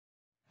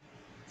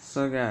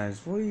So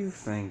guys, what do you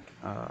think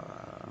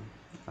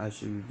I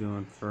should be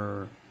doing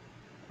for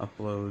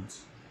uploads?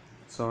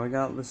 So I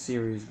got the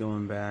series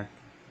going back.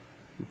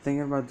 I'm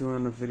thinking about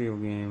doing a video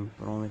game,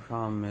 but only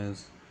problem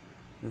is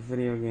the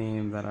video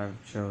game that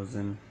I've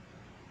chosen,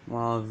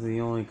 while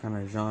the only kind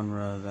of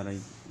genre that I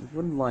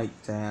would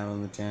like to have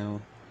on the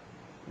channel,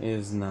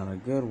 is not a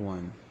good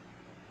one.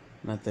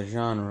 Not the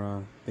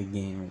genre, the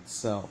game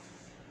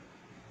itself.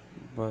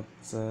 But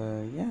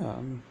yeah,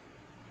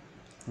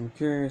 I'm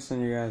curious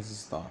on your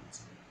guys'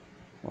 thoughts.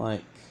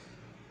 Like,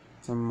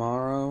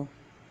 tomorrow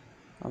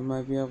I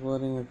might be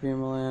uploading a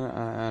Milan.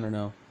 I don't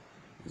know.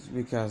 It's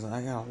because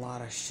I got a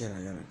lot of shit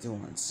I gotta do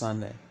on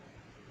Sunday.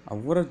 I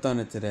would have done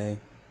it today,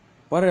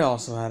 but I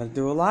also had to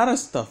do a lot of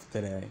stuff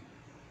today.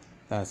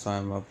 That's why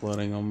I'm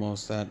uploading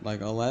almost at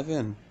like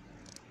 11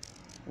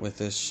 with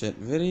this shit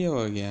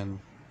video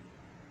again.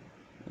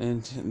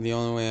 And the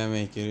only way I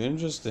make it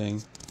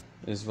interesting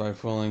is by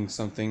pulling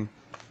something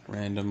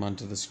random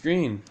onto the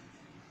screen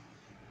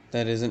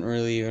that isn't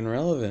really even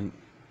relevant.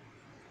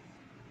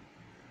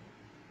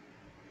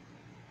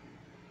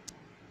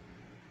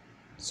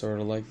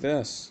 Sort of like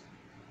this.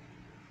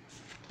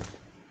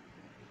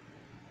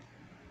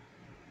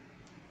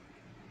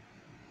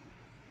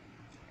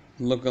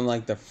 Looking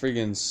like the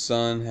friggin'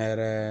 sun head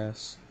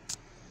ass.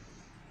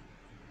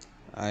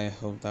 I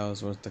hope that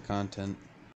was worth the content.